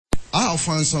I have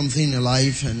found something in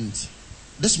life, and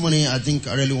this morning I think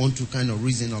I really want to kind of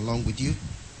reason along with you.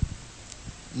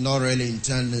 Not really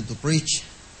intending to preach,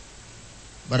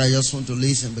 but I just want to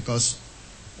listen, because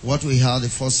what we had, the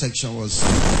first section, was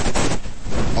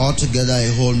altogether a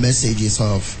whole message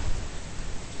itself.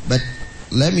 But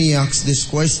let me ask this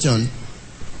question,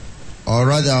 or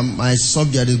rather my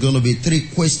subject is going to be 3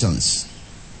 questions.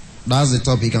 That's the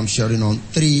topic I'm sharing on,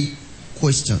 3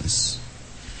 questions.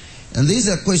 And these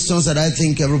are questions that I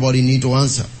think everybody need to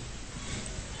answer.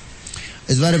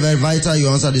 It's very, very vital you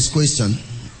answer this question,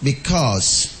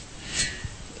 because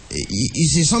you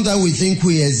see, sometimes we think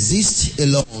we exist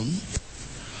alone,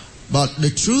 but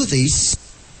the truth is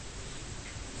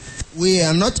we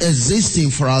are not existing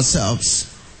for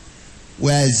ourselves.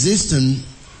 We are existing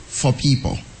for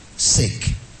people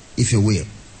sake, if you will.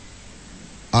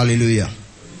 Hallelujah.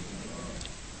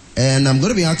 And I'm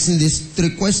going to be asking these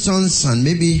 3 questions, and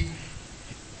maybe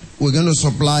we're going to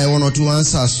supply 1 or 2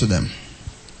 answers to them.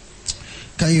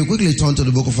 Can you quickly turn to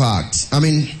the book of Acts?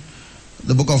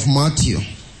 The book of Matthew.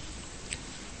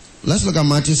 Let's look at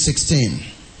Matthew 16.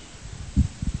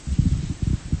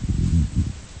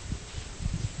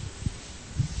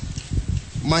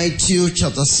 Matthew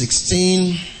chapter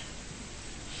 16.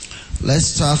 Let's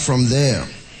start from there.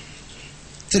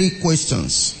 3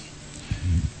 questions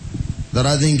that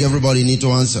I think everybody need to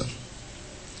answer.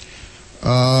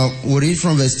 We'll read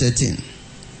from verse 13.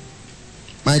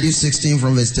 Matthew 16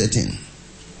 from verse 13.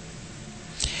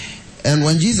 And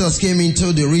when Jesus came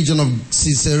into the region of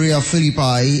Caesarea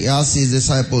Philippi, he asked his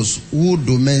disciples, "Who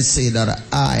do men say that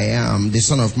I am, the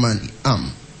Son of Man,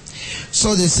 am?"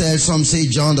 So they said, some say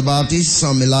John the Baptist,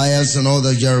 some Elias, and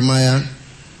others Jeremiah,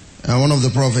 and one of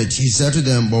the prophets. He said to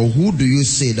them, "But who do you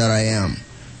say that I am?"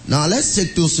 Now let's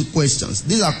take those 2 questions.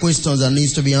 These are questions that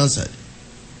needs to be answered.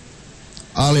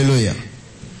 Hallelujah.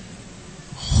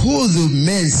 Who do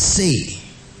men say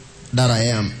that I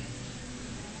am?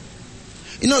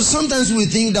 You know, sometimes we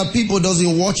think that people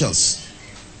doesn't watch us.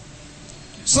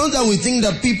 Sometimes we think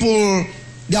that people,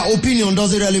 their opinion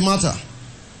doesn't really matter.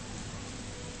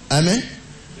 Amen?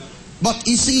 But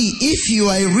you see, if you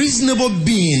are a reasonable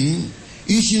being,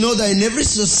 you should know that in every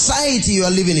society you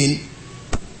are living in,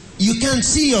 you can't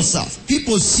see yourself.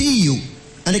 People see you,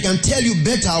 and they can tell you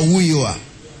better who you are.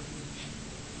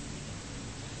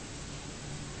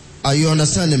 Are you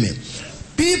understanding me?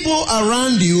 People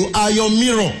around you are your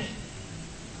mirror.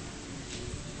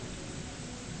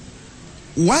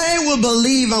 Why we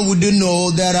believe and we do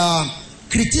know there are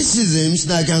criticisms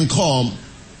that can come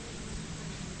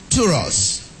to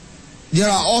us, there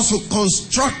are also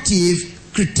constructive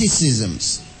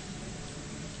criticisms.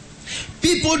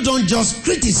 People don't just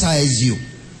criticize you.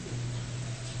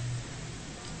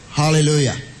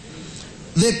 Hallelujah.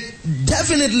 They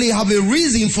definitely have a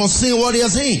reason for saying what they are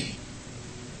saying.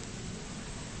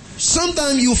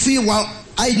 Sometimes you feel, well,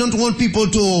 I don't want people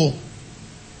to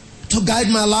guide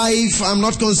my life. I'm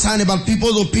not concerned about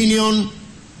people's opinion.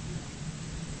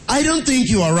 I don't think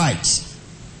you are right.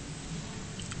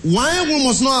 Why we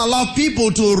must not allow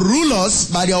people to rule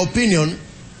us by their opinion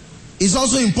is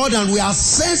also important. We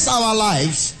assess our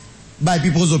lives by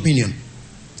people's opinion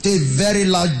to a very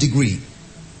large degree.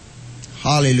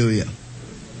 Hallelujah.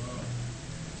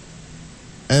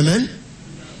 Amen.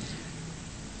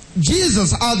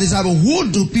 Jesus asked the disciples,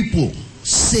 "Who do people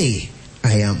say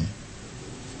I am?"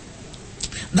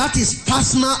 That is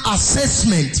personal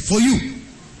assessment for you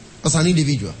as an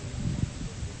individual.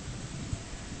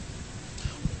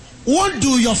 What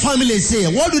do your family say?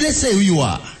 What do they say who you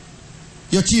are?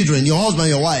 Your children, your husband,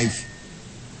 your wife.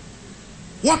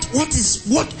 What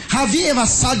have you ever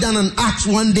sat down and asked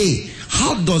one day,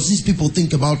 how does these people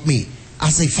think about me?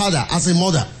 As a father, as a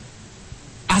mother,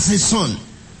 as a son.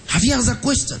 Have you asked that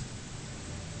question?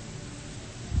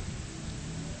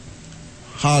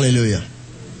 Hallelujah.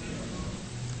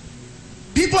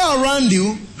 People around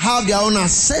you have their own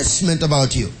assessment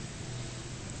about you.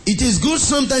 It is good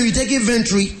sometimes you take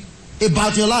inventory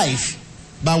about your life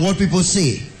by what people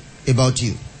say about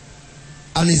you.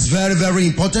 And it's very, very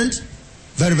important,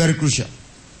 very, very crucial.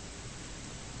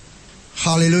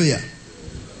 Hallelujah.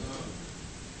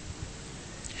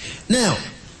 Now,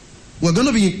 we're going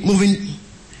to be moving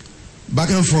back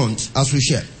and front as we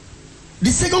share.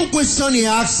 The second question he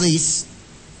asks is,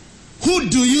 who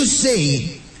do you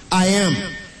say I am?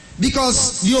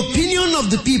 Because the opinion of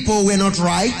the people were not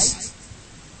right.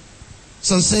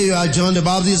 Some say you are John the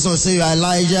Baptist, some say you are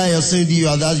Elijah, some say you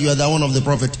are that one of the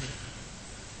prophets.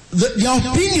 Their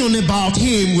opinion about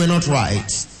him were not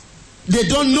right. They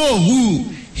don't know who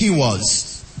he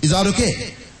was. Is that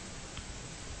okay?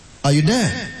 Are you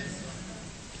there?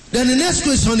 Then the next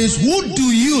question is, who do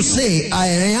you say I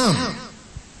am?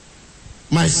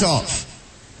 Myself.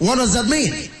 What does that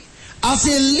mean? As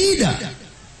a leader,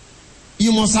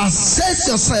 you must assess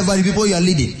yourself by the people you are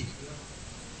leading.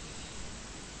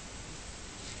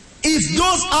 If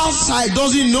those outside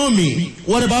doesn't know me,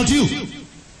 what about you?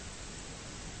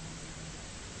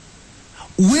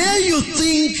 Where you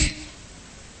think,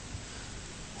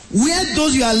 where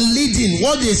those you are leading,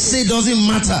 what they say doesn't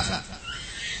matter,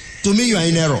 to me you are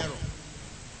in error.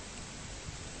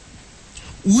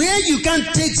 Where you can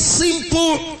take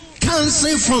simple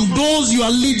counsel from those you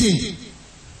are leading,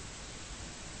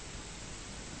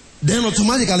 then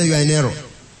automatically you are in error.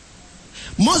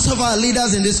 Most of our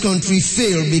leaders in this country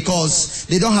fail because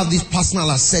they don't have this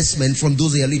personal assessment from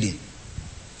those they are leading.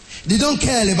 They don't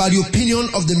care about the opinion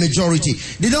of the majority.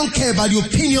 They don't care about the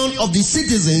opinion of the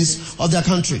citizens of their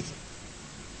country.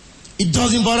 It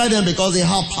doesn't bother them because they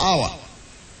have power.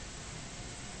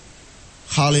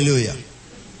 Hallelujah.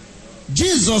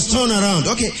 Jesus turned around.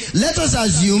 Okay, let us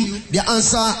assume the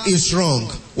answer is wrong.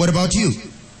 What about you?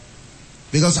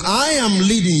 Because I am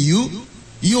leading you.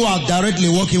 You are directly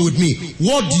working with me.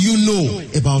 What do you know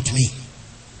about me?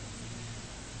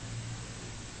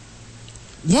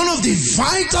 One of the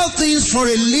vital things for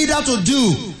a leader to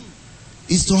do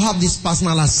is to have this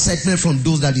personal assessment from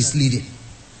those that is leading.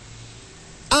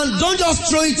 And don't just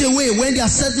throw it away when the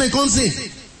assessment comes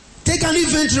in. Take an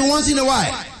inventory once in a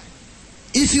while.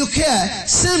 If you care,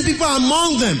 send people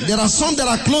among them. There are some that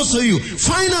are close to you.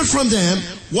 Find out from them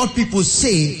what people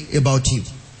say about you.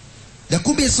 There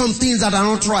could be some things that are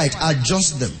not right.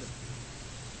 Adjust them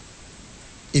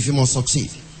if you must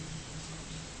succeed.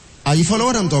 Are you following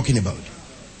what I'm talking about?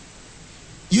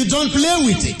 You don't play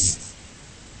with it.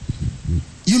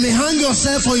 You may hang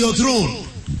yourself on your throne,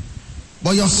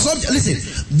 but your subject,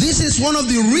 listen, this is one of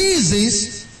the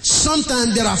reasons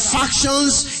sometimes there are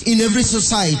factions in every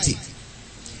society.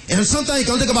 And sometimes you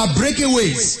can talk about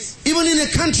breakaways. Even in a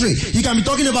country, you can be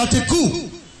talking about a coup.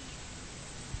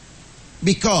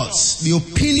 Because the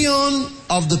opinion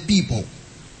of the people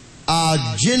are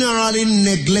generally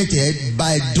neglected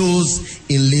by those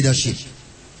in leadership.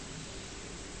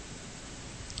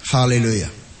 Hallelujah.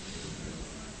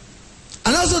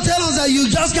 And also tell us that you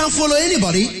just can't follow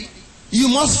anybody. You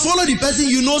must follow the person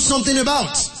you know something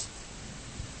about.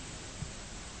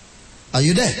 Are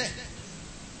you there?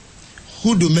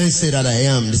 Who do men say that I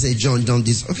am? They say, John,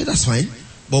 this. Okay, that's fine.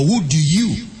 But who do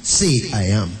you say I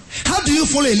am? How do you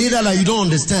follow a leader that you don't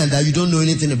understand, that you don't know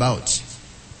anything about?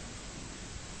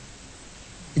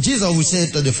 Jesus will say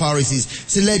to the Pharisees,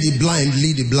 say, let the blind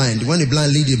lead the blind. When the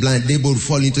blind lead the blind, they both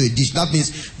fall into a ditch. That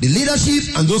means the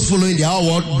leadership and those following, they are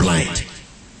what? Blind.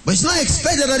 But it's not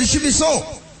expected that it should be so.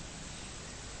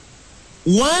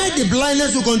 Why the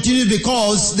blindness will continue?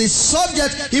 Because the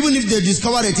subject, even if they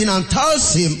discover a thing and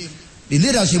tells him, the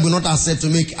leadership will not accept to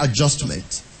make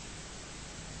adjustment.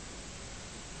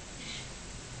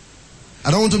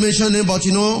 I don't want to mention him, but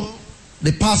you know,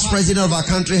 the past president of our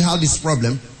country had this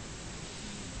problem.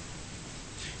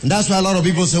 And that's why a lot of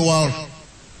people say, well,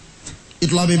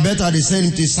 it would have been better they send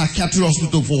him to a psychiatric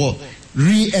hospital for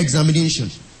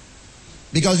re-examination.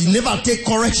 Because he never take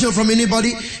correction from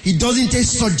anybody. He doesn't take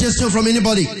suggestion from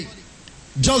anybody.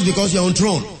 Just because you're on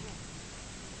throne.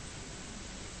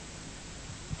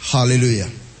 Hallelujah.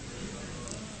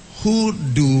 Who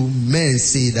do men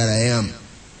say that I am?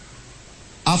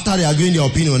 After they are giving their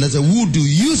opinion, they say, who do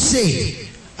you say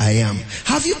I am?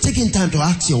 Have you taken time to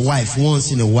ask your wife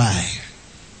once in a while,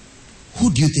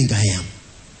 who do you think I am?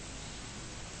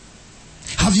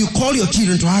 Have you called your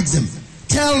children to ask them?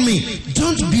 Tell me,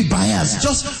 don't be biased.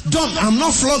 Just don't, I'm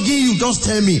not flogging you, just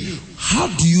tell me, how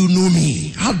do you know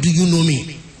me? How do you know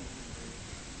me?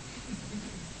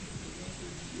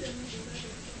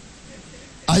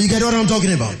 Are you getting what I'm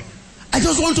talking about? I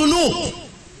just want to know.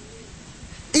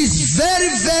 It's very,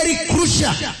 very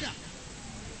crucial.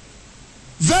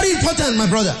 Very important, my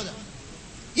brother.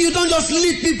 You don't just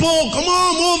lead people, come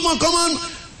on, move on, come on.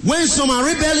 When some are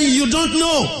rebelling, you don't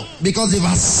know. Because they've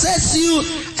assessed you,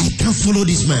 I can't follow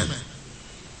this man.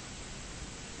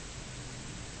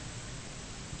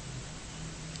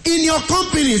 In your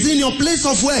companies, in your place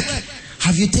of work,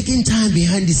 have you taken time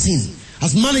behind the scene?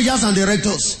 As managers and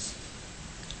directors,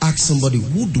 ask somebody,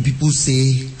 who do people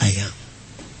say I am?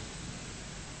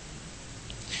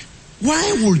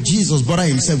 Why would Jesus bother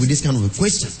himself with this kind of a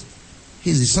question?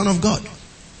 He's the Son of God.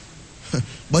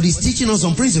 But he's teaching us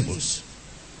some principles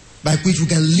by which we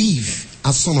can live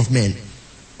as Son of Man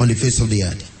on the face of the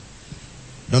earth.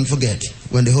 Don't forget,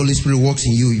 when the Holy Spirit works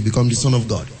in you, you become the Son of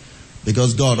God.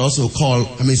 Because God also called,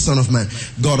 Son of Man.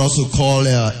 God also called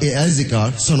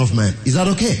Ezekiel Son of Man. Is that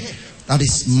okay? That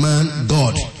is man,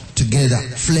 God together,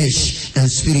 flesh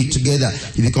and spirit together.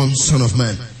 He becomes Son of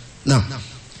Man. Now,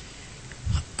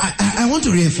 I want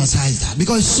to re-emphasize that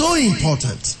because it's so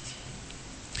important.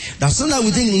 That sometimes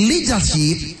we think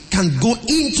leadership can go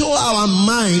into our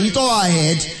mind, into our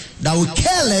head, that we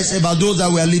care less about those that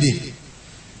we are leading.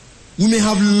 We may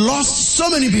have lost so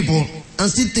many people and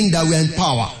still think that we are in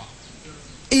power.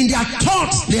 In their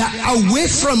thoughts, they are away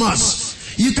from us.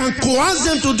 You can coerce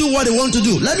them to do what they want to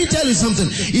do. Let me tell you something.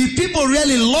 If people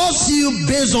really love you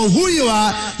based on who you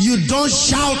are, you don't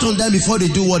shout on them before they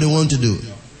do what they want to do.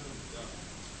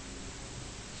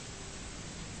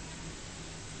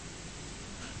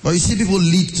 But you see people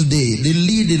lead today. They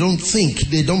lead, they don't think.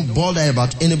 They don't bother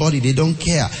about anybody. They don't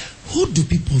care. Who do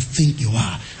people think you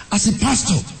are? As a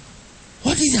pastor,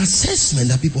 what is the assessment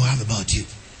that people have about you?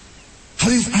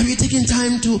 Have you taken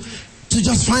time to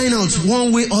just find out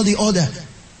one way or the other?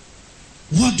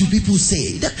 What do people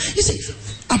say? You see,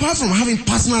 apart from having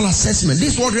personal assessment,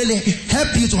 this will really help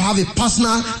you to have a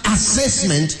personal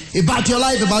assessment about your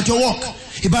life, about your work,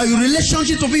 about your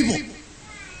relationship to people.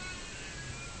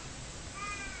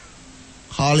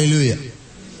 Hallelujah.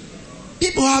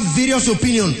 People have various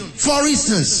opinions. For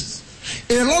instance,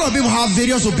 a lot of people have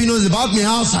various opinions about me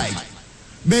outside.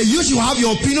 But you should have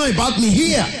your opinion about me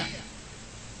here.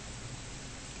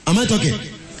 Am I talking?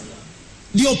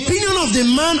 The opinion of the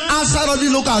man outside of the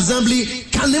local assembly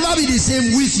can never be the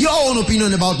same with your own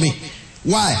opinion about me.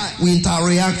 Why? We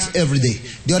interact every day.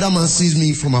 The other man sees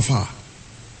me from afar.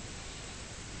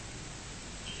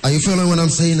 Are you following what I'm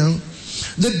saying now?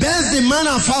 The best the man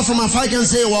afar from afar can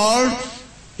say, well,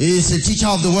 he's a teacher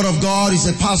of the word of God, he's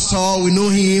a pastor, we know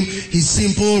him, he's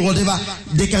simple, whatever.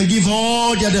 They can give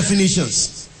all their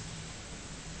definitions.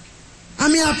 I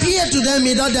may appear to them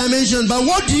in that dimension, but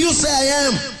what do you say I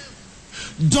am?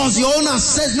 Does your own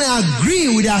assessment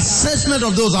agree with the assessment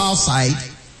of those outside?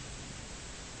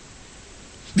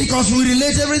 Because we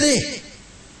relate every day.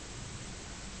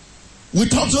 We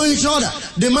talk to each other.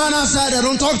 The man outside, I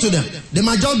don't talk to them. They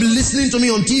might just be listening to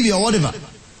me on TV or whatever.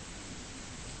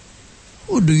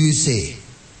 Who do you say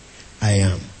I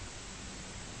am?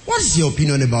 What is your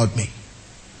opinion about me?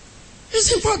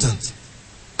 It's important.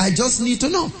 I just need to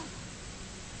know.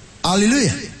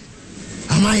 Hallelujah.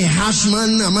 Am I a harsh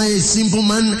man? Am I a simple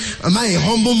man? Am I a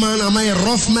humble man? Am I a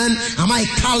rough man? Am I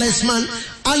a careless man?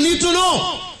 I need to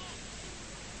know.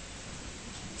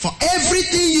 For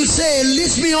everything you say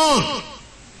leads me on.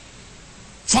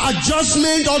 For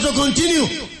adjustment or to continue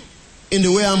in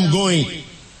the way I'm going.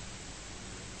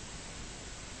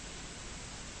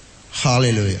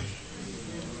 Hallelujah.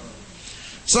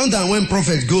 Sometimes when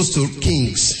prophet goes to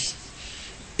kings,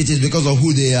 it is because of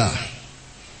who they are.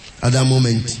 At that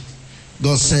moment,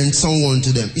 God sent someone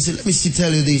to them. He said, let me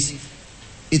tell you this.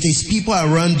 It is people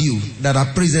around you that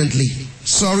are presently.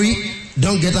 Sorry,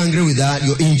 don't get angry with that.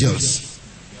 You're angels.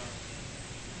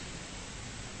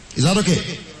 Is that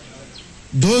okay?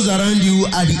 Those around you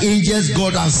are the angels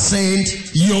God has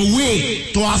sent your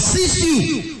way to assist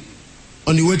you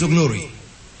on the way to glory.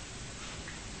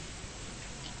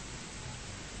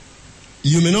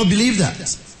 You may not believe that.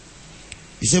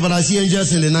 You say, but I see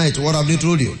angels in the night. What have they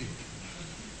told you?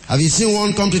 Have you seen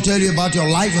one come to tell you about your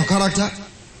life, your character?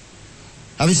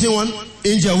 Have you seen one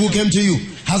angel who came to you?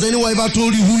 Has anyone ever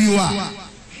told you who you are?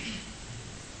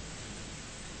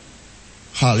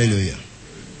 Hallelujah.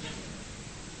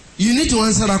 You need to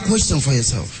answer that question for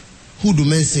yourself. Who do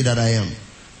men say that I am?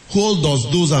 Who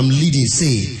does those I'm leading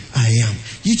say I am?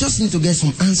 You just need to get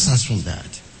some answers from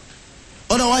that.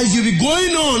 Otherwise, you'll be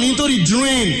going on into the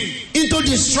drain, into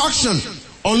destruction,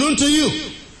 unknown to you.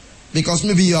 Because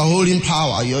maybe you are holding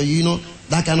power, you know,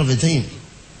 that kind of a thing.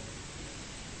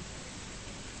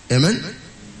 Amen?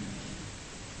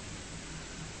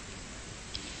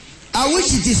 I wish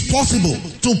it is possible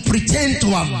to pretend to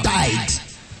have died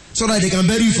so that they can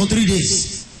bury you for 3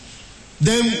 days.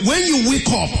 Then when you wake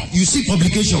up, you see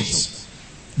publications.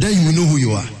 Then you will know who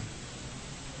you are.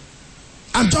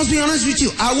 I'm just being honest with you.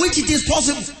 I wish it is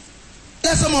possible.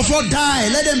 Let some of us die.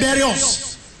 Let them bury us.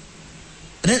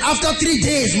 And then after 3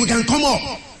 days, we can come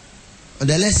up. And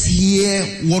then let's hear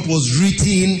what was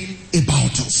written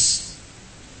about us.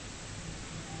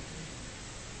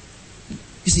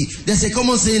 You see, there's a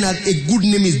common saying that a good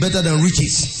name is better than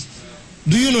riches.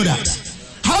 Do you know that?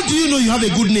 How do you know you have a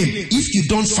good name if you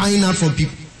don't find out from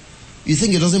people? You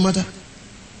think it doesn't matter?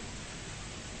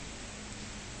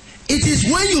 It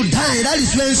is when you die, that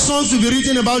is when songs will be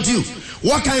written about you.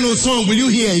 What kind of song will you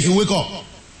hear if you wake up?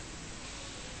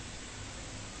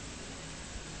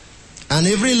 And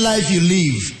every life you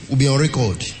live will be on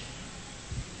record.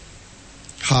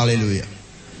 Hallelujah.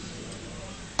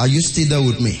 Are you still there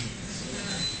with me?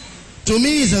 To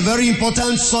me, it's a very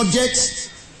important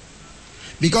subject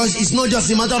because it's not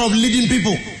just a matter of leading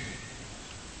people.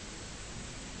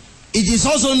 It is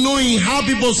also knowing how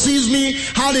people see me,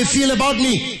 how they feel about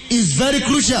me is very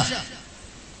crucial.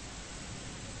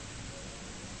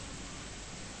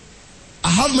 I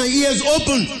have my ears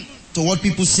open to what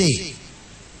people say.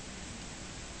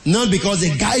 Not because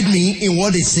they guide me in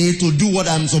what they say to do what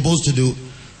I'm supposed to do,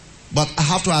 but I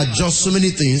have to adjust so many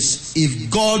things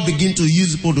if God begin to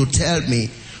use people to tell me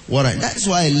what I... That's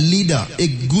why a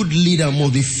good leader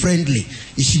must be friendly.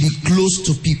 He should be close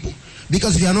to people.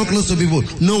 Because if you are not close to people,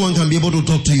 no one can be able to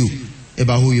talk to you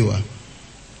about who you are.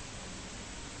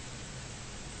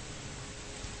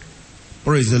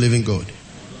 Praise the living God.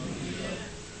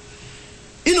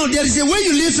 You know, there is a way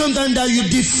you live sometimes that you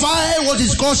defy what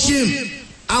is called shame.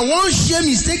 And once shame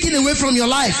is taken away from your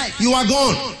life, you are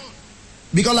gone.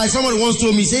 Because like somebody once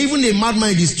told me, say even a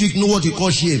madman in the street know what you call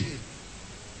shame.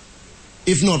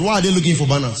 If not, why are they looking for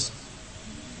banners?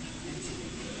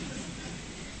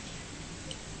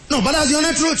 No, but that's the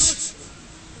only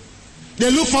truth. They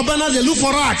look for banners, they look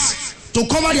for rats to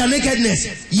cover their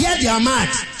nakedness. Yet they are mad.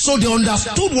 So they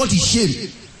understood what is shame.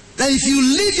 That if you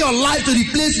live your life to the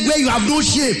place where you have no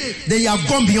shame, then you have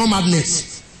gone beyond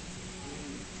madness.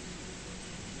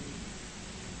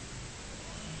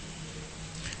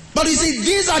 But you see,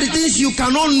 these are the things you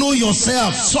cannot know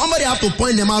yourself. Somebody have to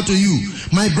point them out to you.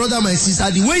 My brother, my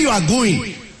sister, the way you are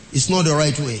going is not the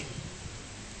right way.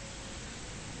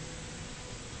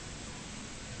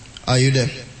 Are you there?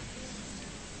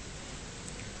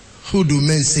 Who do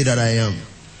men say that I am?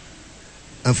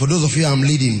 And for those of you I'm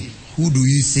leading, who do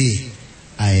you say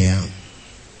I am?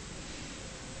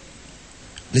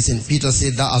 Listen, Peter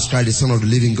said, thou hast Christ, the Son of the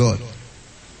living God.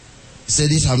 He said,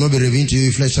 this have not been revealed to you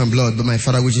in flesh and blood, but my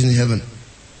Father which is in heaven.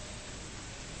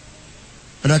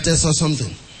 And that tells us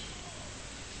something.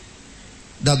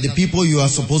 That the people you are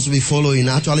supposed to be following,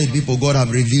 actually the people God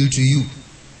have revealed to you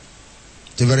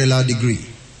to a very large degree.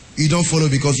 You don't follow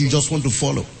because you just want to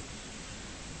follow.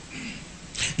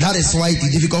 That is why it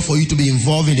is difficult for you to be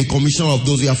involved in the commission of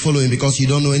those you are following because you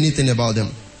don't know anything about them.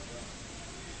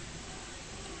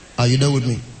 Are you there with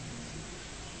me?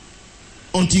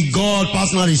 Until God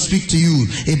personally speaks to you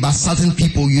about certain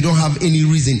people, you don't have any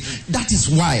reason. That is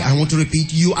why I want to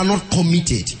repeat, you are not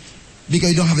committed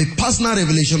because you don't have a personal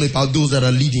revelation about those that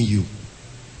are leading you.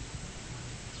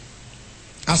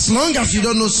 As long as you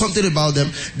don't know something about them,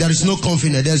 there is no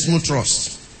confidence, there is no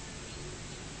trust.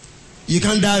 You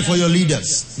can't die for your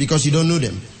leaders because you don't know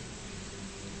them.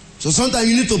 So sometimes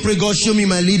you need to pray, God, show me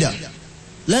my leader.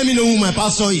 Let me know who my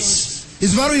pastor is.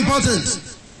 It's very important.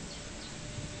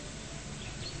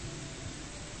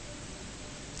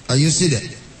 Are you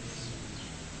seated?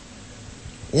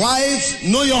 Wife,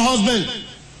 know your husband.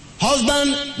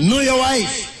 Husband, know your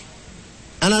wife.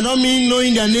 And I don't mean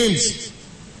knowing their names.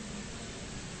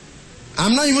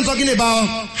 I'm not even talking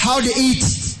about how they eat.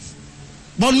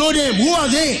 But know them. Who are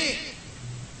they?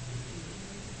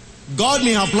 God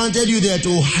may have planted you there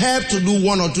to help to do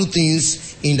one or two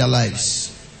things in their lives.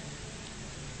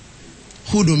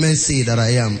 Who do men say that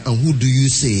I am? And who do you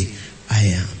say I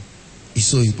am? It's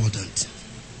so important.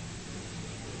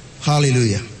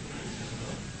 Hallelujah.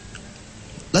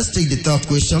 Let's take the third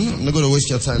question. I'm not going to waste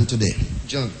your time today.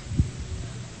 John.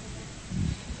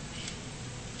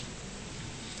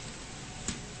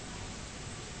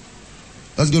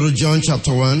 Let's go to John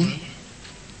chapter 1.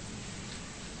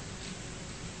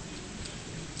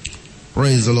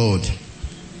 Praise the Lord.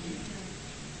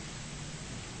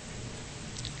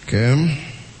 Okay.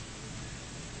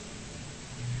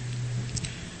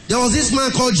 There was this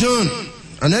man called John.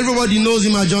 And everybody knows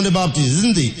him as John the Baptist,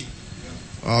 isn't he?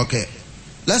 Okay.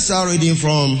 Let's start reading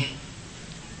from...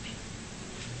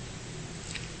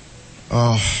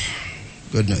 Oh,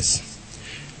 goodness.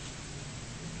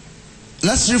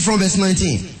 Let's read from verse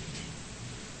 19.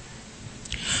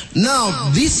 Now,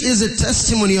 this is a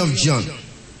testimony of John.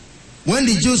 When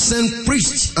the Jews sent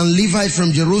priests and Levites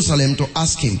from Jerusalem to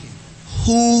ask him,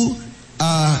 who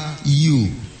are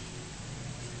you?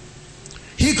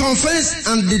 He confessed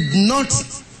and did not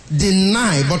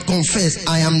deny, but confessed,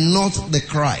 I am not the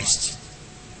Christ.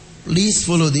 Please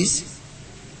follow this.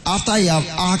 After you have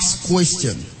asked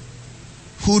question,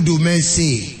 who do men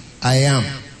say I am?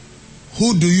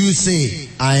 Who do you say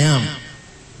I am?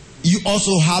 You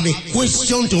also have a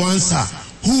question to answer.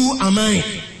 Who am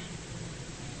I?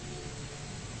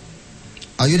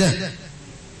 Are you there?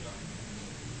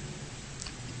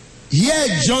 Here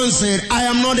John said, I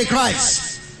am not the Christ.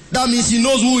 That means he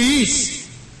knows who he is.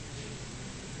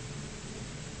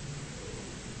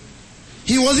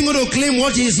 He wasn't going to claim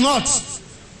what he is not.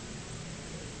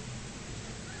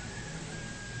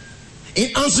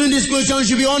 answering this question, you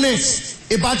should be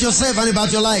honest about yourself and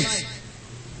about your life.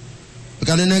 Look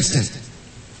at the next thing.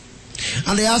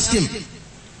 And they asked him,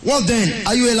 what then?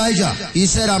 Are you Elijah? He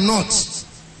said, I'm not.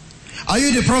 Are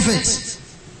you the prophet?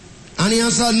 And he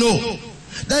answered, no.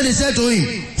 Then they said to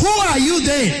him, who are you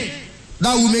then,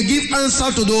 that we may give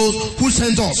answer to those who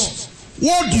sent us?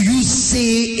 What do you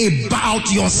say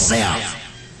about yourself?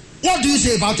 What do you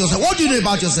say about yourself? What do you know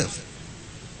about yourself?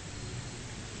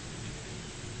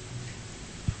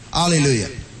 Hallelujah.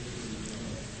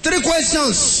 3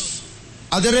 questions.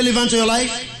 Are they relevant to your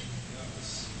life?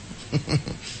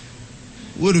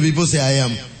 What do people say I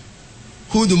am?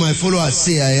 Who do my followers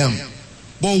say I am?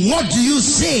 But what do you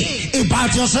say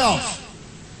about yourself?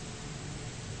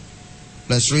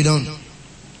 Let's read on.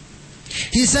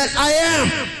 He said, I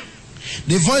am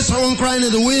the voice of one crying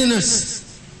in the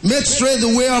wilderness, make straight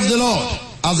the way of the Lord,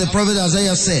 as the prophet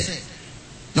Isaiah said.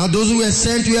 Now those who were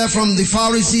sent were from the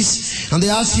Pharisees, and they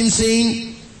asked him,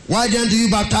 saying, why then do you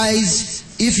baptize,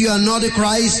 if you are not the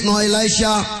Christ, nor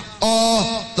Elisha,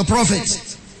 or the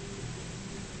prophet?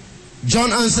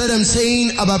 John answered them,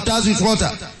 saying, I baptize with water,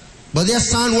 but there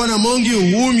stand one among you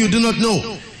whom you do not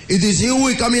know. It is he who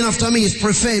is coming after me, is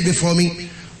preferred before me,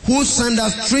 whose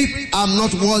sandals strap I'm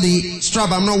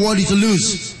not worthy to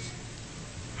lose.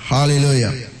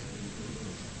 Hallelujah.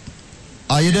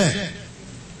 Are you there?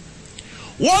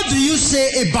 What do you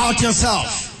say about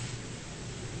yourself?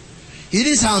 It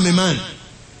is I'm a man.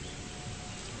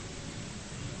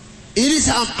 It is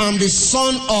I'm the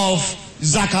son of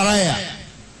Zachariah.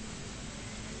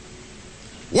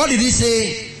 What did he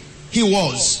say he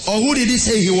was? Or who did he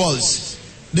say he was?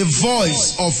 The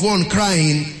voice of one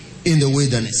crying in the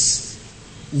wilderness.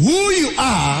 Who you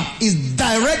are is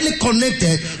directly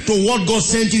connected to what God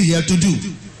sent you here to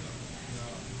do.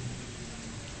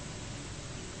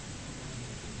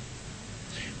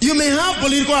 You may have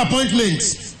political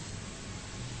appointments,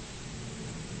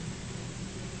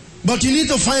 but you need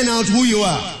to find out who you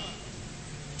are.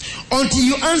 Until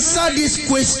you answer this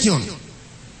question,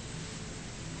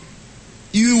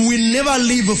 you will never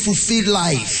live a fulfilled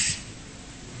life.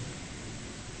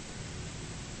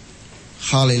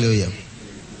 Hallelujah.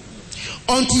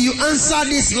 Until you answer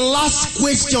this last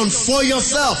question for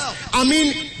yourself,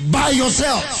 by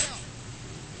yourself,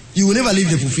 you will never live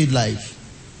the fulfilled life.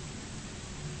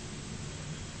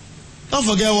 Don't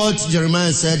forget what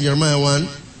Jeremiah said, Jeremiah 1.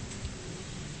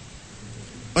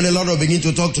 When the Lord will begin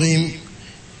to talk to him,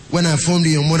 when I formed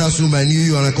you in your mother's womb, I knew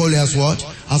you and I called you as what?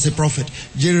 As a prophet.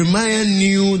 Jeremiah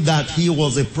knew that he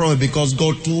was a prophet because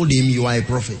God told him, you are a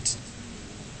prophet.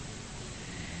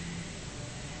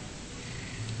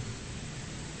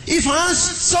 If I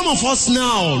ask some of us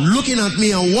now, looking at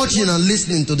me and watching and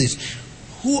listening to this,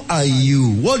 who are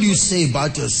you? What do you say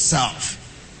about yourself?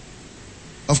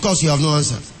 Of course, you have no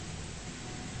answer.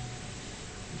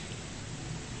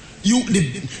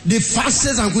 The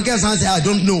fastest and quickest answer, I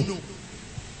don't know.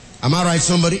 Am I right,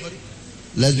 somebody?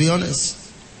 Let's be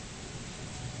honest.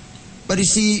 But you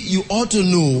see, you ought to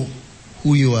know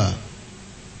who you are.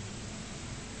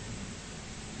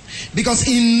 Because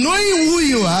in knowing who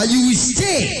you are, you will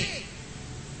stay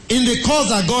in the cause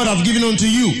that God has given unto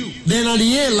you. Then at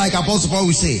the end, like Apostle Paul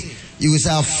will say, you will say,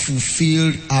 I've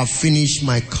fulfilled, I've finished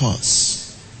my course.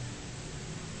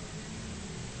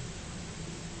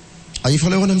 Are you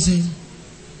following what I'm saying?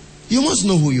 You must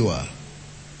know who you are.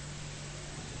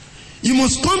 You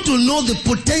must come to know the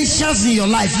potentials in your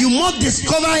life. You must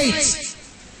discover it.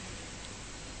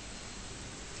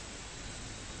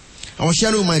 I was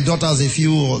sharing with my daughters a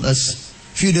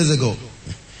few days ago.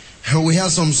 And we had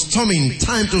some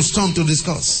time to storm to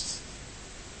discuss.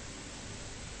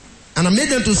 And I made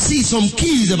them to see some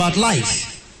keys about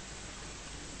life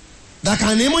that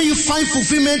can enable you find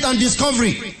fulfillment and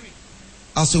discovery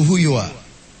as to who you are.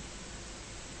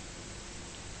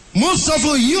 Most of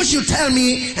you should tell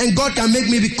me, and God can make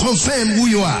me confirm who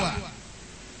you are.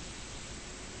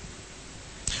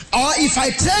 Or if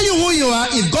I tell you who you are,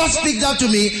 if God speaks that to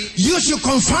me, you should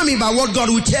confirm it by what God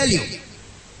will tell you.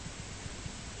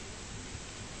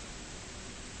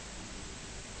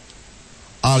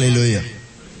 Hallelujah.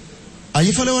 Are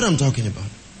you following what I'm talking about?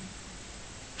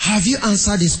 Have you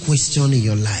answered this question in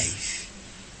your life?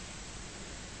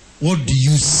 What do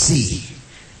you say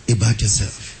about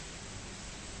yourself?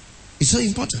 It's so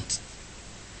important.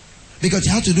 Because it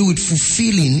has to do with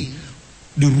fulfilling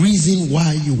the reason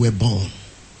why you were born.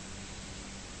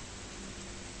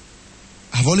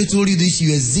 I've already told you this,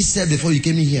 you existed before you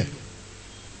came in here.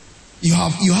 You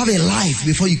have a life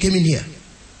before you came in here.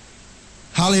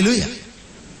 Hallelujah.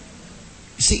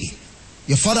 You see,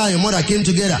 your father and your mother came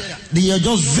together. They are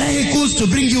just vehicles to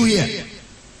bring you here.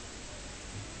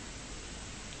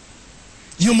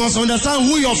 You must understand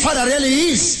who your father really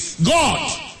is.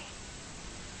 God.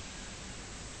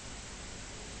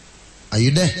 Are you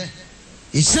there?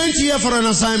 He sent you here for an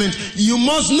assignment. You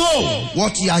must know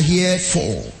what you are here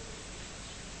for.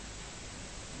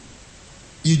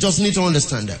 You just need to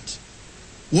understand that.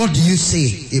 What do you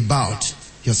say about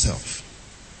yourself?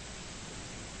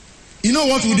 You know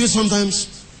what we do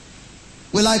sometimes?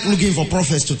 We like looking for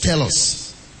prophets to tell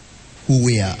us who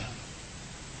we are.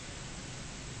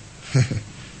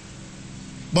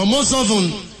 But most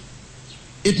often,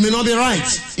 it may not be right.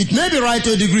 It may be right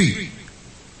to a degree.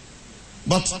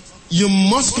 But you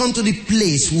must come to the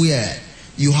place where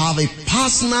you have a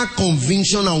personal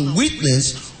conviction and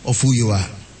witness of who you are.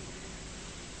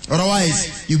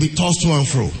 Otherwise, you'll be tossed to and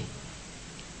fro.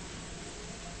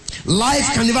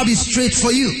 Life can never be straight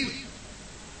for you.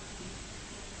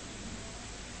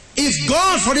 If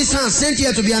God, for instance, sent you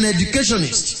here to be an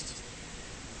educationist,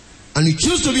 and you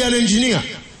choose to be an engineer,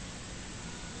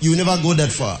 you will never go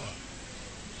that far.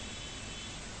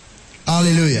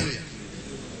 Hallelujah.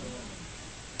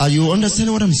 Are you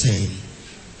understanding what I'm saying?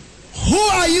 Who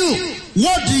are you?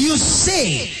 What do you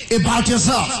say about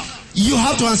yourself? You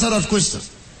have to answer that question.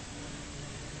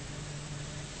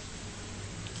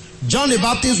 John the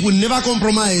Baptist would never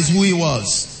compromise who he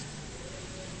was.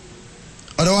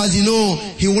 Otherwise,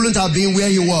 he wouldn't have been where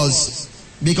he was.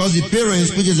 Because the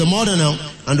parents, which is the mother now,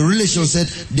 and the relation said,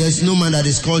 there is no man that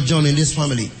is called John in this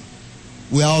family.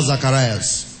 We are all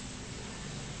Zacharias.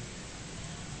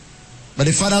 But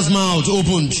the father's mouth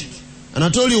opened. And I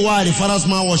told you why the father's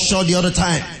mouth was shut the other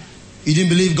time. He didn't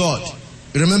believe God.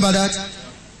 You remember that?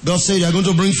 God said, you are going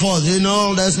to bring forth. He said,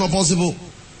 no, that's not possible.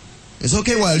 It's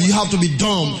okay, well, you have to be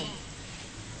dumb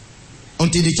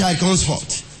until the child comes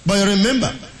forth. But you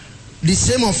remember, the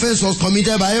same offense was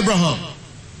committed by Abraham.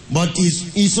 But in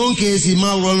his own case, his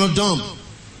mouth was not dumb.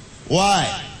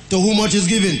 Why? To whom much is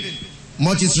given,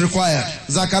 much is required.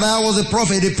 Zachariah was a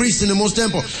prophet, a priest in the most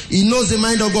temple. He knows the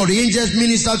mind of God. The angels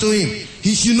minister to him.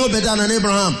 He should know better than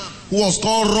Abraham, who was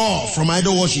called raw from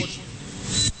idol worship.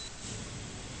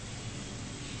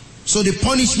 So the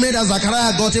punishment that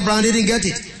Zachariah got, Abraham didn't get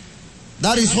it.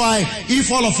 That is why if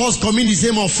all of us commit the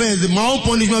same offense, my own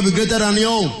punishment will be greater than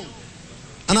your own.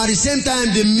 And at the same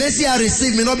time, the mercy I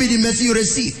receive may not be the mercy you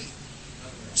receive.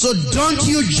 So don't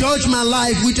you judge my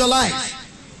life with your life.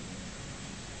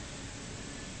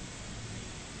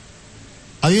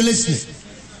 Are you listening?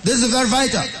 This is very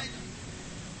vital.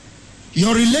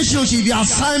 Your relationship, your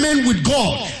assignment with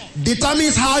God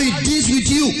determines how He deals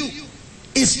with you.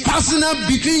 It's personal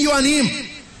between you and Him.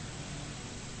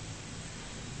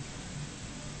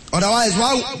 Otherwise,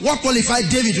 what qualified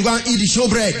David to go and eat the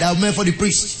showbread that was meant for the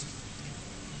priest?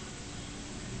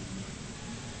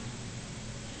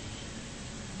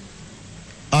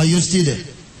 Are you still there?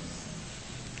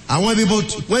 And when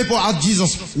people ask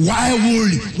Jesus, why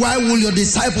will your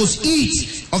disciples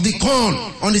eat of the corn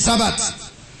on the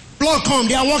Sabbath? Pluck corn,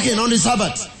 they are working on the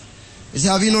Sabbath. He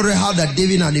said, have you not heard that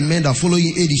David and the men that follow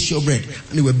him ate the showbread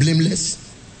and they were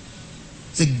blameless?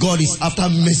 He said, God is after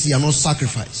mercy and not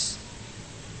sacrifice.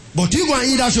 But you go and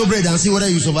eat that showbread and see whether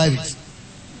you survive it.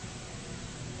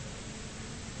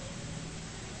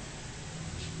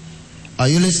 Are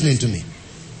you listening to me?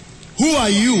 Who are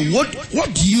you?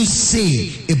 What do you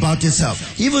say about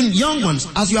yourself? Even young ones,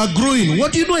 as you are growing,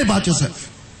 what do you know about yourself?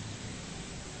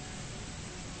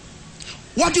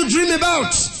 What do you dream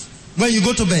about when you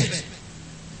go to bed?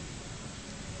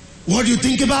 What do you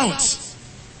think about?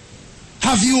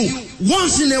 Have you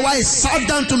once in a while sat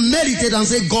down to meditate and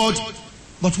say, God,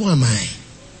 but who am I?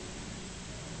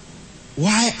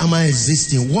 Why am I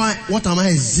existing? What am I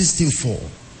existing for?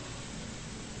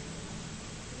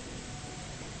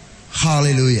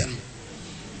 Hallelujah.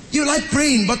 You like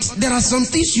praying, but there are some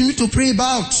things you need to pray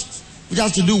about, which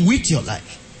has to do with your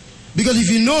life. Because if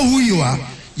you know who you are,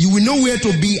 you will know where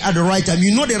to be at the right time.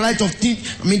 You know the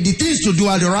the things to do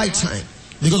at the right time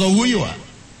because of who you are.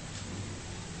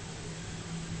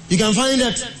 You can find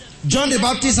that John the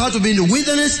Baptist had to be in the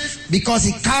wilderness because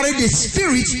he carried the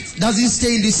spirit that doesn't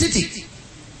stay in the city.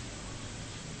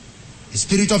 The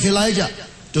spirit of Elijah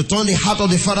to turn the heart of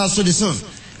the fathers to the son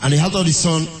and the heart of the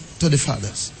son to the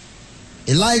fathers.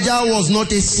 Elijah was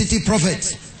not a city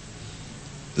prophet.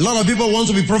 A lot of people want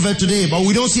to be prophet today, but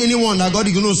we don't see anyone that God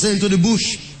is going to send to the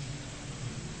bush.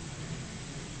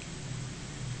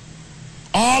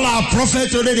 All our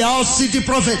prophets today, they are all city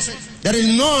prophets. There is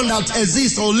none that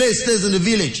exists or stays in the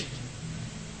village.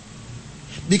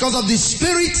 Because of the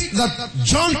spirit that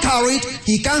John carried,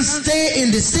 he can't stay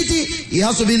in the city. He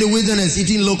has to be in the wilderness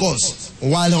eating locusts,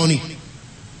 wild honey.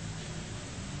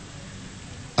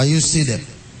 Are you still there?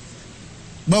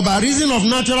 But by reason of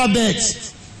natural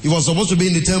birth, He was supposed to be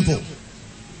in the temple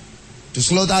to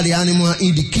slaughter the animal and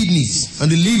eat the kidneys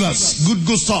and the livers,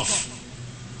 good stuff.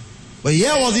 But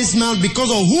here was this man, because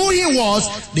of who he was,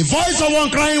 the voice of one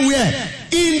crying where?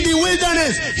 In the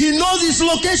wilderness. He knows his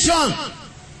location.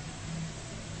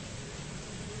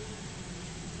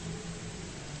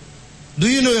 Do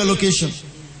you know your location?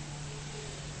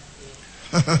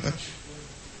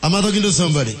 Am I talking to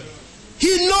somebody?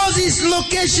 He knows his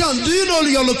location. Do you know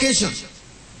your location?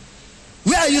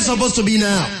 Where are you supposed to be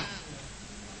now?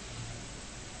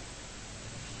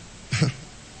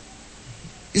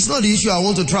 It's not the issue I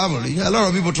want to travel. A lot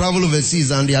of people travel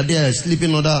overseas and they are there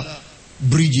sleeping under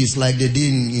bridges like they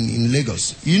did in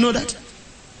Lagos. You know that?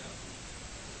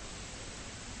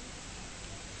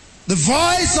 The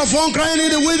voice of one crying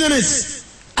in the wilderness.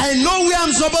 I know where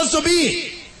I'm supposed to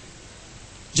be.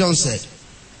 John said.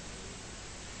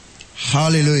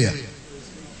 Hallelujah.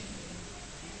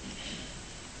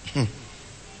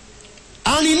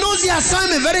 And he knows the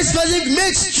assignment very specific.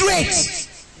 Make straight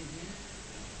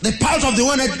the path of the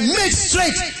one that makes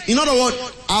straight. In other words,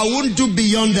 I won't do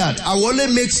beyond that. I will only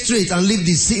make straight and leave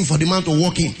the sin for the man to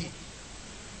walk in.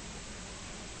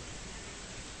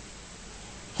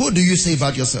 Who do you say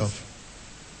about yourself?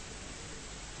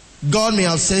 God may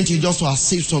have sent you just to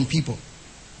assist some people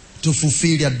to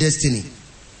fulfill their destiny.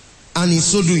 And in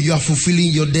so doing, you are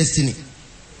fulfilling your destiny.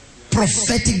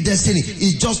 Prophetic destiny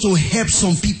is just to help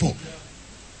some people.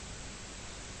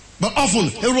 But often,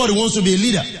 everybody wants to be a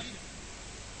leader.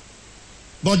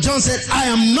 But John said, I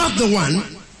am not the one.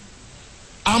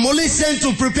 I'm only sent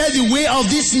to prepare the way of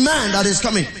this man that is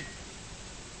coming.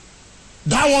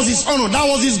 That was his honor. That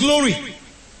was his glory.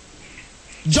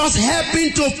 Just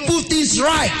helping to put things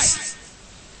right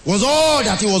was all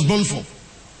that he was born for.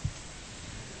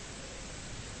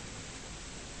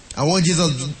 And when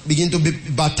Jesus began to be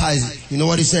baptized, you know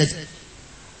what he said?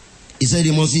 He said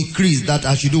he must increase, that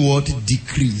I should do what?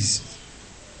 Decrease.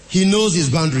 He knows his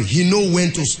boundary. He knows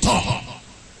when to stop.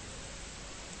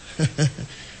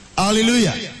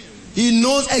 Hallelujah. He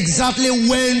knows exactly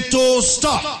when to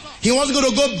stop. He wasn't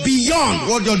going to go beyond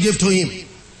what God gave to him.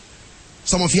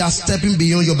 Some of you are stepping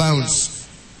beyond your bounds.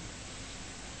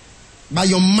 By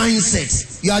your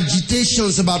mindset, your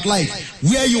agitations about life,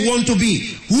 where you want to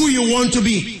be, who you want to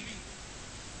be.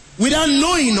 Without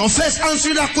knowing or first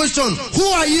answering that question, who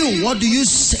are you? What do you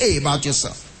say about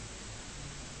yourself?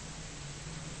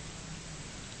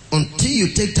 Until you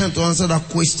take time to answer that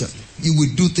question, you will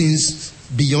do things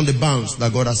beyond the bounds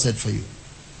that God has set for you.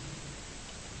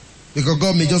 Because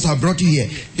God may just have brought you here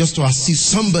just to assist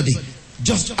somebody.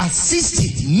 Just to assist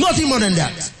it. Nothing more than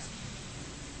that.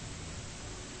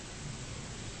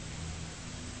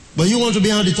 But you want to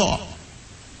be on the top.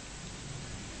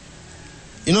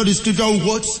 You know the scripture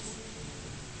quotes?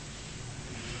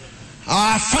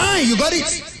 Fine, you got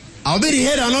it. I'll be the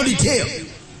head and not the tail.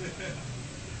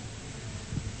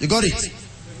 You got it.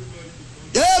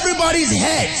 Everybody's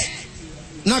head.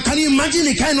 Now can you imagine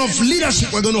the kind of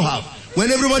leadership we're going to have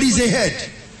when everybody's a head?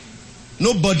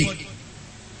 Nobody.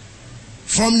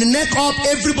 From the neck up,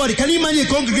 everybody. Can you imagine a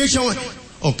congregation?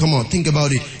 Oh, come on, think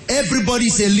about it.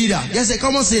 Everybody's a leader. There's a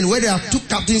common saying where there are two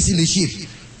captains in the ship.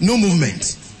 No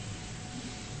movement.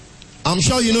 I'm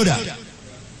sure you know that.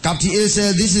 Captain A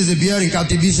said, this is the bearing.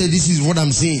 Captain B said, this is what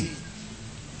I'm seeing.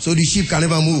 So the ship can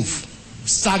never move.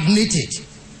 Stagnated.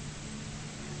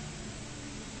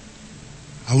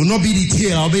 I will not be the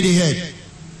tail, I'll be the head.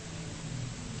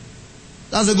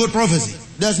 That's a good prophecy.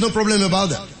 There's no problem about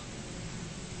that.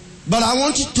 But I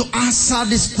want you to answer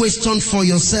this question for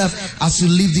yourself as you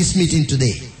leave this meeting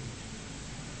today.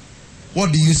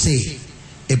 What do you say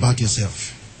about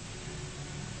yourself?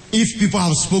 If people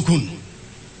have spoken,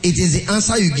 it is the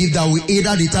answer you give that will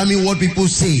either determine what people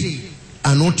say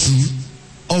are not true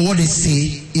or what they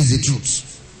say is the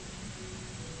truth.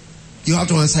 You have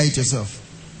to answer it yourself.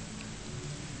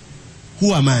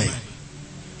 Who am I?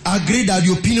 I agree that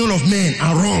the opinion of men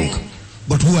are wrong,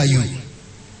 but who are you?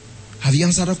 Have you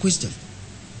answered that question?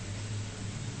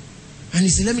 And he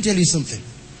said, let me tell you something.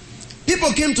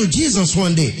 People came to Jesus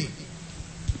one day.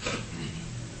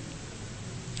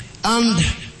 And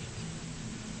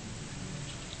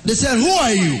they said, who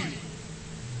are you?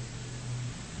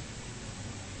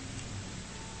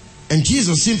 And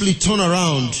Jesus simply turned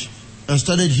around and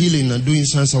started healing and doing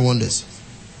signs and wonders.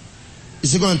 He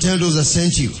said, go and tell those that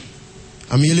sent you,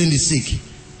 I'm healing the sick.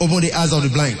 Open the eyes of the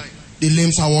blind. The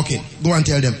lame are walking. Go and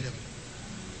tell them.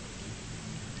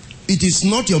 It is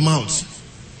not your mouth.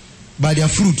 By their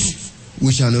fruit,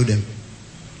 we shall know them.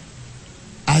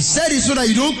 I said it so that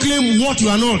you don't claim what you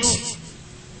are not.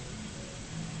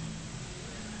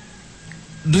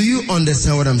 Do you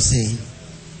understand what I'm saying?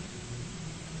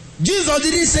 Jesus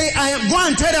didn't say, go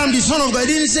and tell them I'm the Son of God.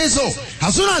 He didn't say so.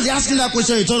 As soon as they ask him that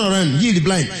question, he turned around, heal the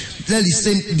blind, let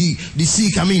the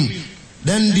sick come in.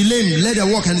 Then the lame, let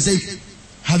them walk, and he said,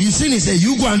 have you seen? He said,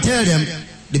 you go and tell them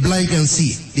the blind can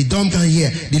see, the dumb can hear,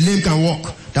 the lame can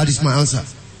walk. That is my answer.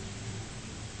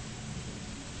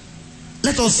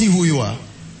 Let us see who you are.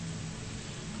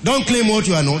 Don't claim what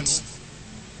you are not.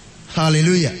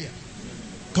 Hallelujah.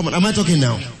 Come on, am I talking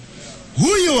now? Who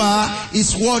you are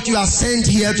is what you are sent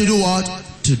here to do what?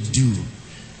 To do.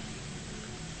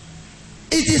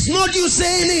 It is not you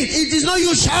saying it. It is not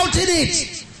you shouting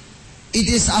it. It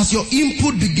is as your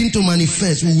input begin to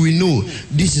manifest, we will know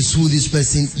this is who this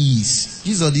person is.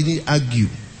 Jesus didn't argue.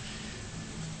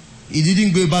 He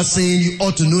didn't go about saying you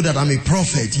ought to know that I'm a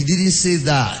prophet. He didn't say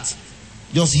that.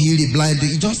 Just heal the blind.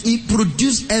 He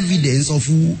produced evidence of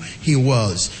who he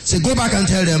was. So go back and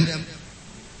tell them,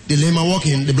 the lame are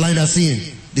walking, the blind are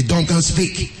seeing, the dumb can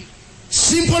speak.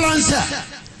 Simple answer.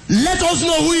 Let us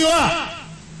know who you are,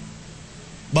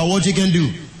 but what you can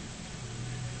do.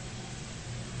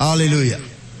 Hallelujah.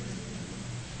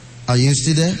 Are you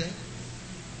still there?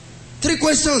 3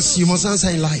 questions you must answer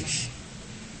in life.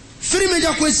 3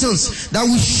 major questions that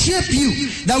will shape you,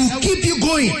 that will keep you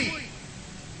going,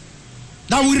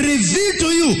 that will reveal to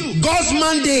you God's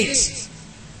mandate.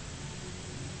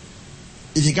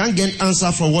 If you can't get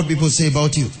answer from what people say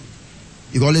about you,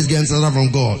 you can always get answer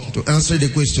from God to answer the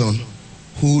question,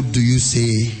 who do you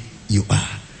say you are?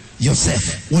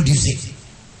 Yourself. What do you say?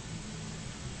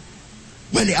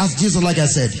 When they asked Jesus, like I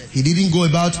said, he didn't go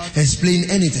about explaining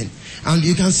anything. And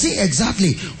you can see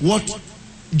exactly what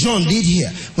John did here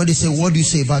when they say, what do you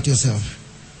say about yourself?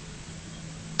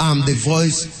 I'm the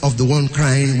voice of the one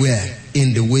crying where?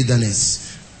 In the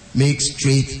wilderness. Make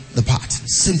straight the path.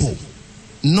 Simple.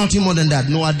 Nothing more than that.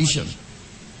 No addition.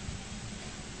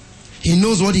 He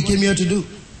knows what he came here to do.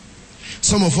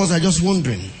 Some of us are just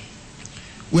wondering.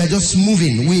 We are just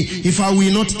moving. If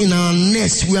we're not in our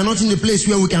nest, we are not in the place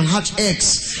where we can hatch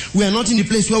eggs. We are not in the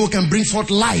place where we can bring forth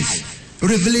life,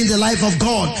 revealing the life of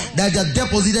God that is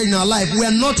deposited in our life. We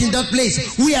are not in that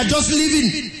place. We are just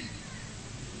living.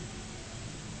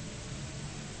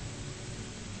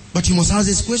 But you must ask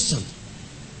this question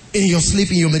in your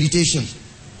sleep, in your meditation.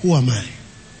 Who am I?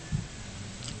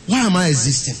 Why am I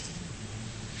existing?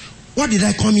 What did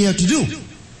I come here to do?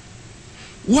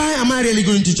 Why am I really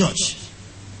going to church?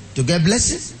 To get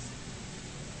blessing?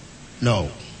 No.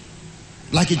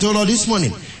 Like he told us this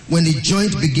morning, when the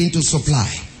joint begin to supply,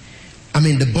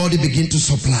 the body begin to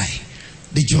supply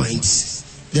the joints,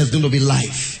 there's going to be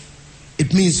life.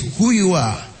 It means who you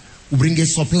are will bring a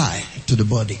supply to the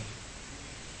body.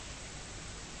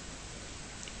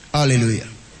 Hallelujah.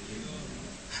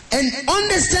 And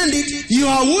understand it, you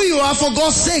are who you are for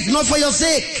God's sake, not for your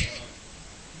sake.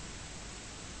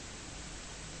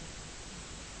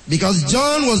 Because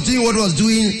John was doing what he was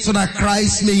doing so that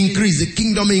Christ may increase, the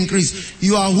kingdom may increase.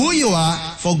 You are who you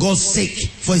are for God's sake,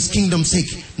 for his kingdom's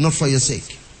sake, not for your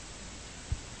sake.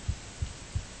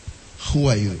 Who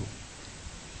are you?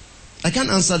 I can't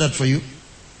answer that for you.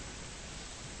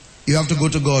 You have to go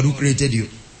to God who created you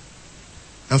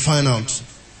and find out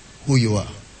who you are.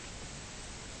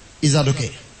 Is that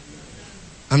okay?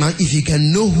 And if you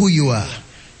can know who you are,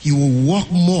 you will walk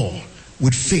more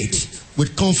with faith,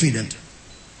 with confidence,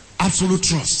 absolute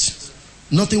trust.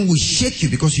 Nothing will shake you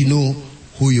because you know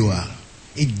who you are.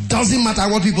 It doesn't matter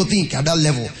what people think at that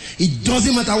level. It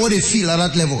doesn't matter what they feel at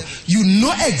that level. You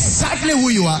know exactly who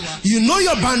you are. You know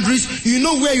your boundaries. You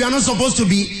know where you are not supposed to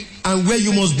be and where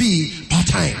you must be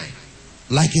part-time.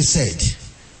 Like he said,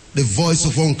 the voice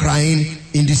of one crying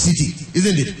in the city.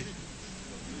 Isn't it?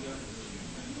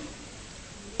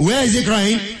 Where is he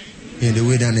crying? In the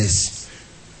wilderness.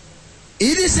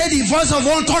 He didn't say the voice of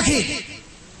one talking.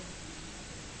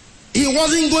 He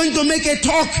wasn't going to make a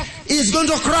talk. He's going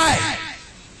to cry.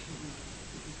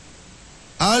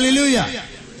 Hallelujah.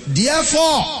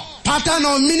 Therefore, pattern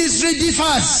of ministry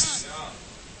differs.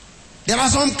 There are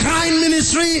some crying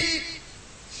ministry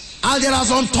and there are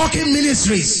some talking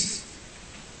ministries.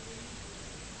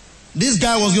 This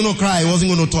guy was going to cry. He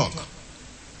wasn't going to talk.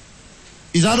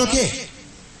 Is that okay?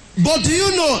 But do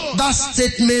you know that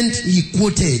statement he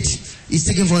quoted is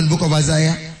taken from the book of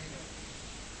Isaiah?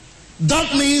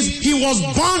 That means he was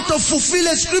born to fulfill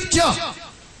a scripture.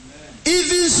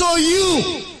 Even so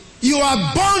you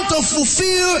are born to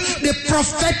fulfill the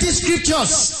prophetic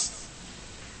scriptures.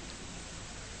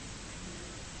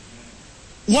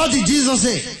 What did Jesus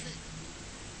say?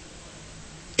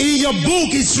 In your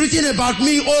book it's written about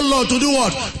me, oh Lord, to do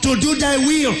what? To do thy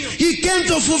will. He came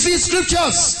to fulfill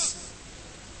scriptures.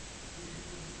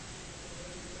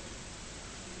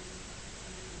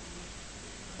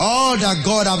 all that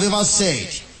God have ever said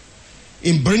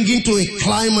in bringing to a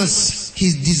climax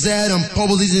his desire and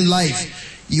purposes in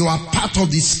life, you are part of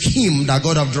the scheme that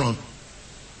God have drawn.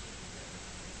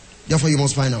 Therefore, you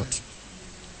must find out.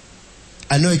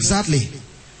 I know exactly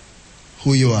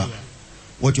who you are,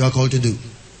 what you are called to do,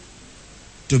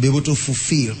 to be able to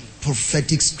fulfill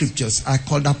prophetic scriptures. I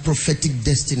call that prophetic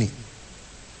destiny.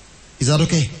 Is that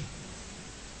okay?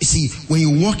 You see, when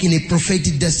you walk in a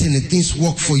prophetic destiny, things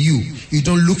work for you. You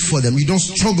don't look for them. You don't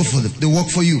struggle for them. They work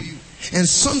for you. And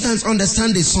sometimes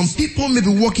understand this. Some people may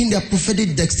be walking their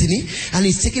prophetic destiny, and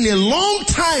it's taking a long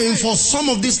time for some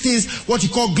of these things, what you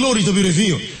call glory, to be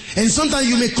revealed. And sometimes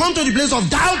you may come to the place of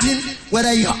doubting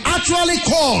whether you are actually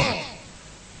called.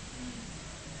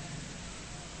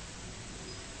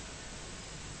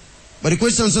 But the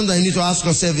question sometimes you need to ask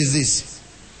yourself is this: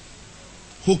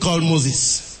 who called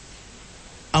Moses?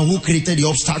 And who created the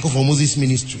obstacle for Moses'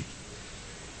 ministry?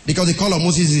 Because the call of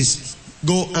Moses is,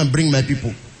 go and bring my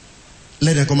people.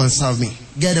 Let them come and serve me.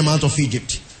 Get them out of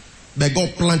Egypt. But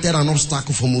God planted an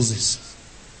obstacle for Moses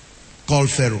called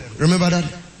Pharaoh. Remember that?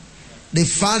 The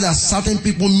fact that certain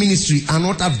people ministry are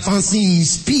not advancing in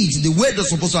speed the way they're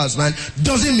supposed to advance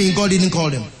doesn't mean God didn't call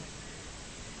them.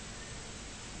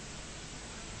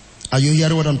 Are you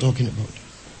hearing what I'm talking about?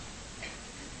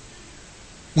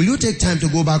 Will you take time to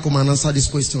go back home and answer these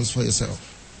questions for yourself?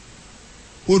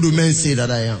 Who do men say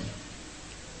that I am?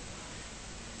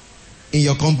 In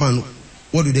your compound,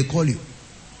 what do they call you?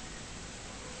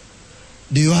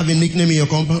 Do you have a nickname in your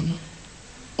compound?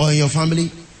 Or in your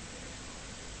family?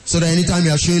 So that anytime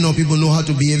you are showing up, people know how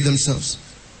to behave themselves.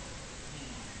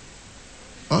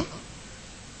 Huh?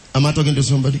 Am I talking to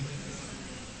somebody?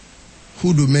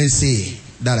 Who do men say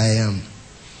that I am?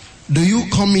 Do you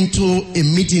come into a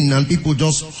meeting and people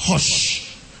just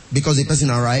hush because the person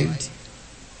arrived?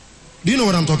 Do you know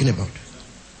what I'm talking about?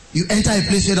 You enter a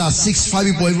place where there are 5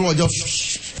 people, everyone just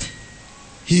shh.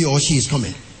 He or she is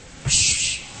coming.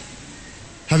 Shh.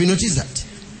 Have you noticed that?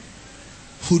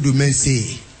 Who do men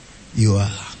say you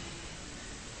are?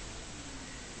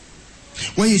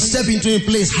 When you step into a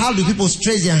place, how do people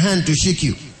stretch their hand to shake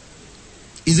you?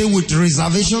 Is it with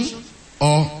reservation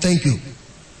or thank you?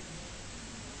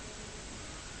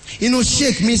 You know,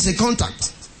 shake means a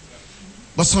contact.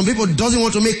 But some people doesn't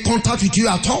want to make contact with you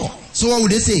at all. So what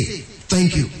would they say?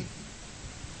 Thank you.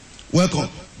 Welcome.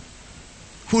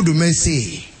 Who do men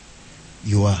say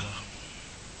you are?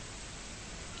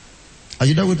 Are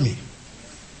you there with me?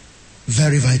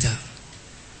 Very vital.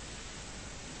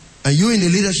 And you in the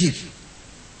leadership,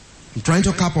 I'm trying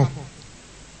to cap up.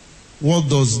 What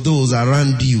does those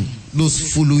around you,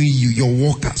 those following you, your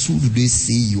workers, who do they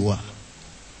say you are?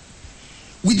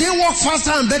 Will they work faster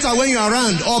and better when you're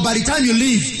around, or by the time you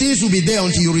leave, things will be there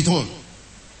until you return?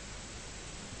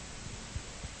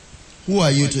 Who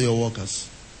are you to your workers?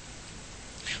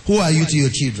 Who are you to your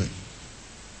children?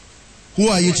 Who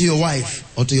are you to your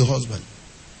wife or to your husband?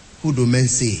 Who do men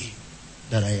say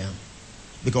that I am?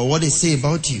 Because what they say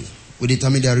about you will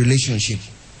determine their relationship.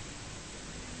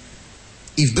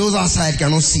 If those outside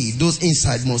cannot see, those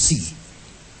inside must see.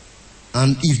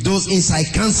 And if those inside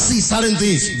can't see certain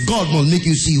things, God must make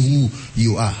you see who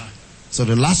you are. So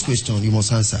the last question you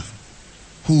must answer: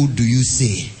 who do you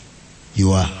say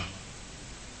you are?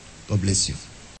 God bless you.